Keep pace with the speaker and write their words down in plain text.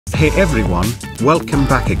Hey everyone, welcome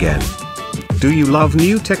back again. Do you love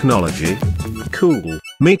new technology? Cool,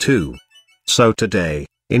 me too. So today,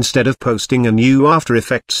 instead of posting a new After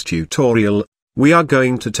Effects tutorial, we are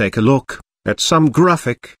going to take a look at some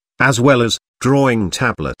graphic, as well as drawing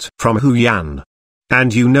tablet from Huion.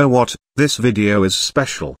 And you know what, this video is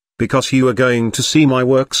special, because you are going to see my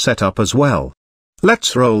work setup as well.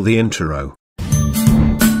 Let's roll the intro.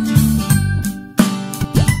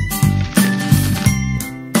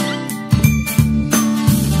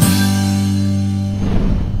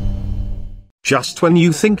 Just when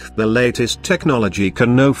you think the latest technology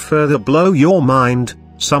can no further blow your mind,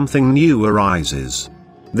 something new arises.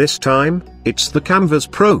 This time, it's the Kamvas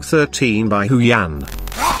Pro 13 by Huion.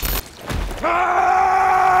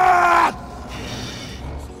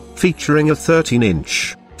 Featuring a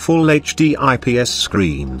 13-inch, Full HD IPS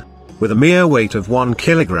screen, with a mere weight of 1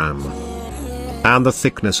 kilogram, and the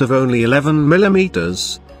thickness of only 11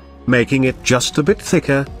 millimeters, making it just a bit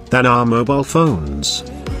thicker than our mobile phones.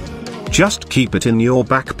 Just keep it in your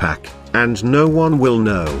backpack, and no one will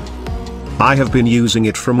know. I have been using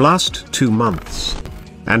it from last 2 months.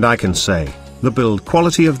 And I can say, the build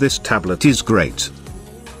quality of this tablet is great.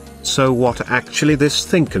 So what actually this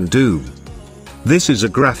thing can do? This is a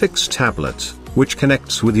graphics tablet, which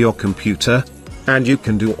connects with your computer, and you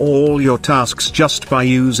can do all your tasks just by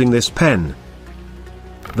using this pen.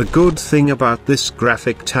 The good thing about this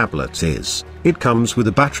graphic tablet is, it comes with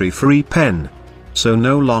a battery-free pen. So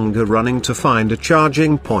no longer running to find a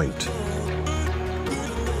charging point.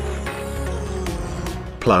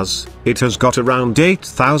 Plus, it has got around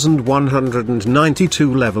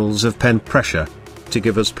 8,192 levels of pen pressure, to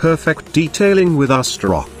give us perfect detailing with our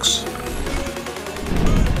strokes.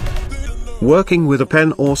 Working with a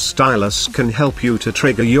pen or stylus can help you to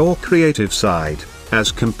trigger your creative side,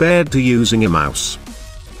 as compared to using a mouse.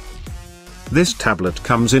 This tablet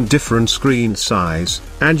comes in different screen size,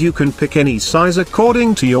 and you can pick any size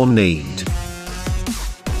according to your need.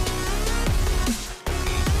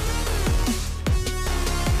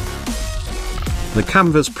 The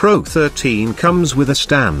Kamvas Pro 13 comes with a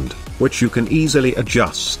stand, which you can easily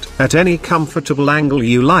adjust at any comfortable angle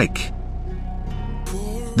you like.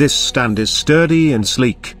 This stand is sturdy and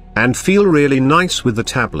sleek, and feel really nice with the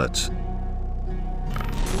tablet.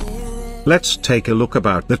 Let's take a look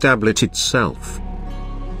about the tablet itself.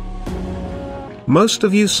 Most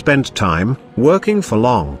of you spend time working for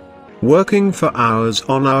hours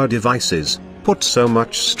on our devices, put so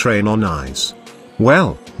much strain on eyes.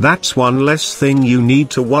 Well, that's one less thing you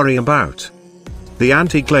need to worry about. The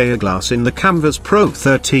anti-glare glass in the Kamvas Pro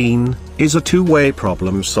 13 is a two-way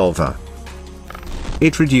problem solver.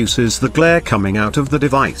 It reduces the glare coming out of the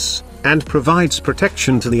device, and provides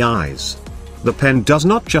protection to the eyes. The pen does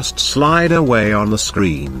not just slide away on the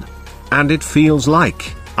screen. And it feels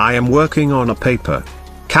like I am working on a paper.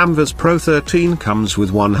 Kamvas Pro 13 comes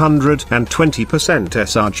with 120%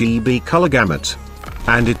 sRGB color gamut.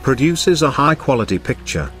 And it produces a high quality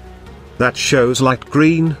picture that shows light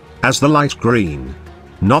green, as the light green.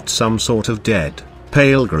 Not some sort of dead,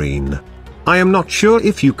 pale green. I am not sure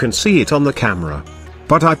if you can see it on the camera.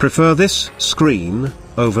 But I prefer this screen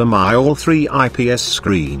over my all 3 IPS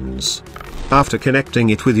screens. After connecting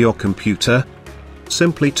it with your computer,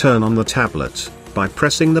 simply turn on the tablet by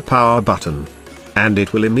pressing the power button, and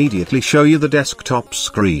it will immediately show you the desktop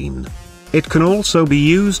screen. It can also be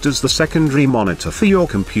used as the secondary monitor for your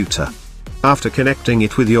computer. After connecting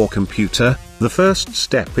it with your computer, the first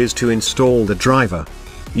step is to install the driver.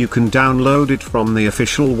 You can download it from the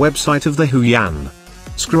official website of the Huion.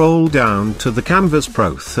 Scroll down to the Kamvas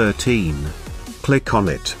Pro 13. Click on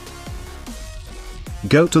it.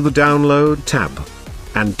 Go to the Download tab,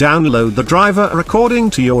 and download the driver according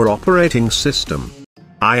to your operating system.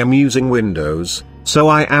 I am using Windows, so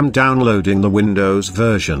I am downloading the Windows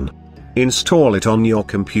version. Install it on your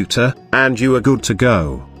computer, and you are good to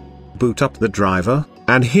go. Boot up the driver,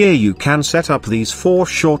 and here you can set up these 4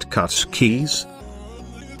 shortcut keys.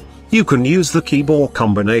 You can use the keyboard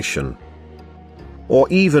combination, or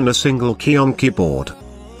even a single key on keyboard.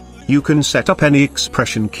 You can set up any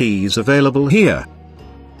expression keys available here.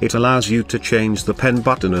 It allows you to change the pen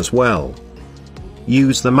button as well.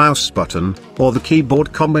 Use the mouse button, or the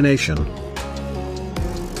keyboard combination.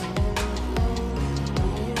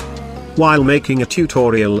 While making a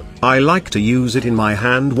tutorial, I like to use it in my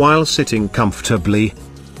hand while sitting comfortably.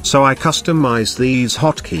 So I customize these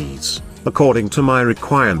hotkeys according to my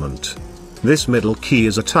requirement. This middle key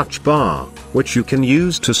is a touch bar, which you can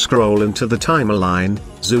use to scroll into the timeline,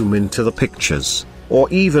 zoom into the pictures, or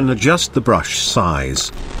even adjust the brush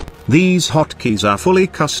size. These hotkeys are fully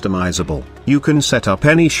customizable. You can set up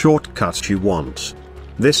any shortcut you want.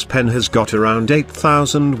 This pen has got around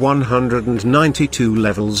 8,192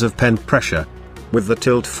 levels of pen pressure, with the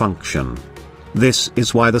tilt function. This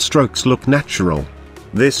is why the strokes look natural.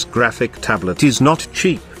 This graphic tablet is not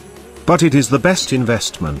cheap, but it is the best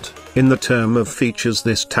investment, in the term of features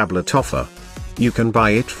this tablet offer. You can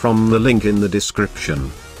buy it from the link in the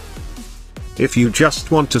description. If you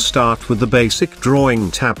just want to start with the basic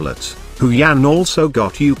drawing tablet, Huion also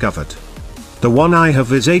got you covered. The one I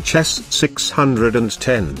have is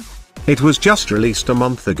HS610. It was just released a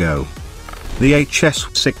month ago. The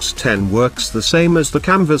HS610 works the same as the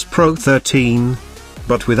Kamvas Pro 13,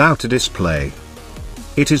 but without a display.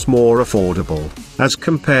 It is more affordable, as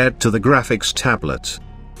compared to the graphics tablet.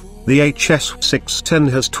 The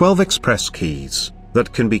HS610 has 12 express keys,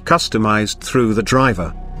 that can be customized through the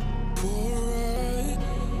driver.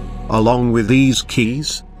 Along with these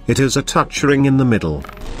keys, it has a touch ring in the middle.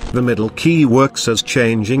 The middle key works as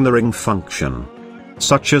changing the ring function,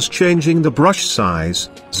 such as changing the brush size,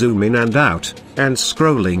 zoom in and out, and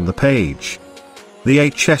scrolling the page. The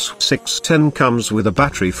HS610 comes with a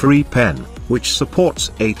battery-free pen, which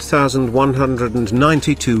supports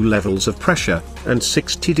 8,192 levels of pressure, and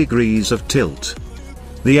 60 degrees of tilt.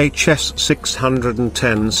 The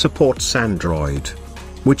HS610 supports Android,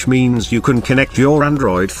 which means you can connect your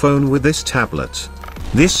Android phone with this tablet.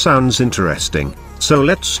 This sounds interesting, so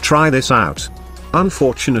let's try this out.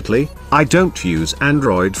 Unfortunately, I don't use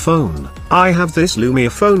Android phone. I have this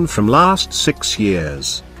Lumia phone from last 6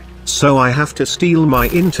 years. So I have to steal my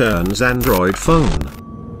intern's Android phone.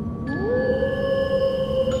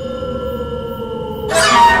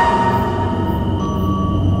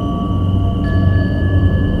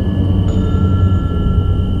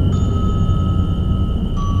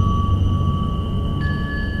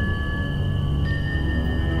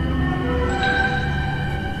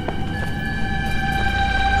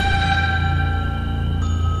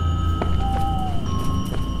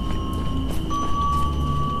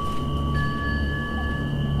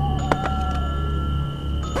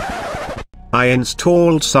 I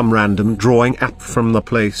installed some random drawing app from the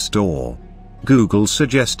Play Store. Google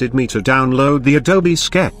suggested me to download the Adobe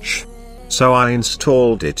Sketch, so I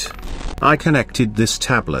installed it. I connected this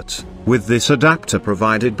tablet with this adapter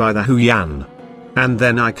provided by the Huion, and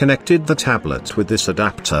then I connected the tablet with this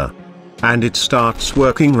adapter, and it starts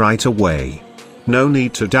working right away. No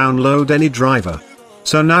need to download any driver.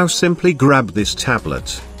 So now simply grab this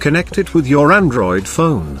tablet, connect it with your Android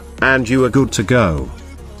phone, and you are good to go.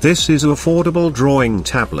 This is an affordable drawing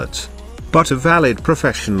tablet, but a valid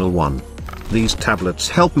professional one. These tablets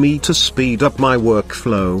help me to speed up my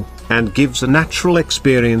workflow, and gives a natural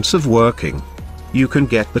experience of working. You can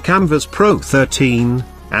get the Kamvas Pro 13,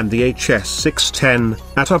 and the HS610,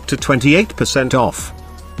 at up to 28% off.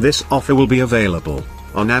 This offer will be available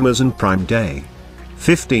on Amazon Prime Day,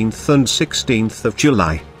 15th and 16th of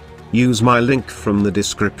July. Use my link from the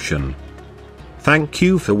description. Thank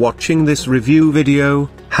you for watching this review video.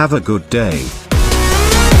 Have a good day.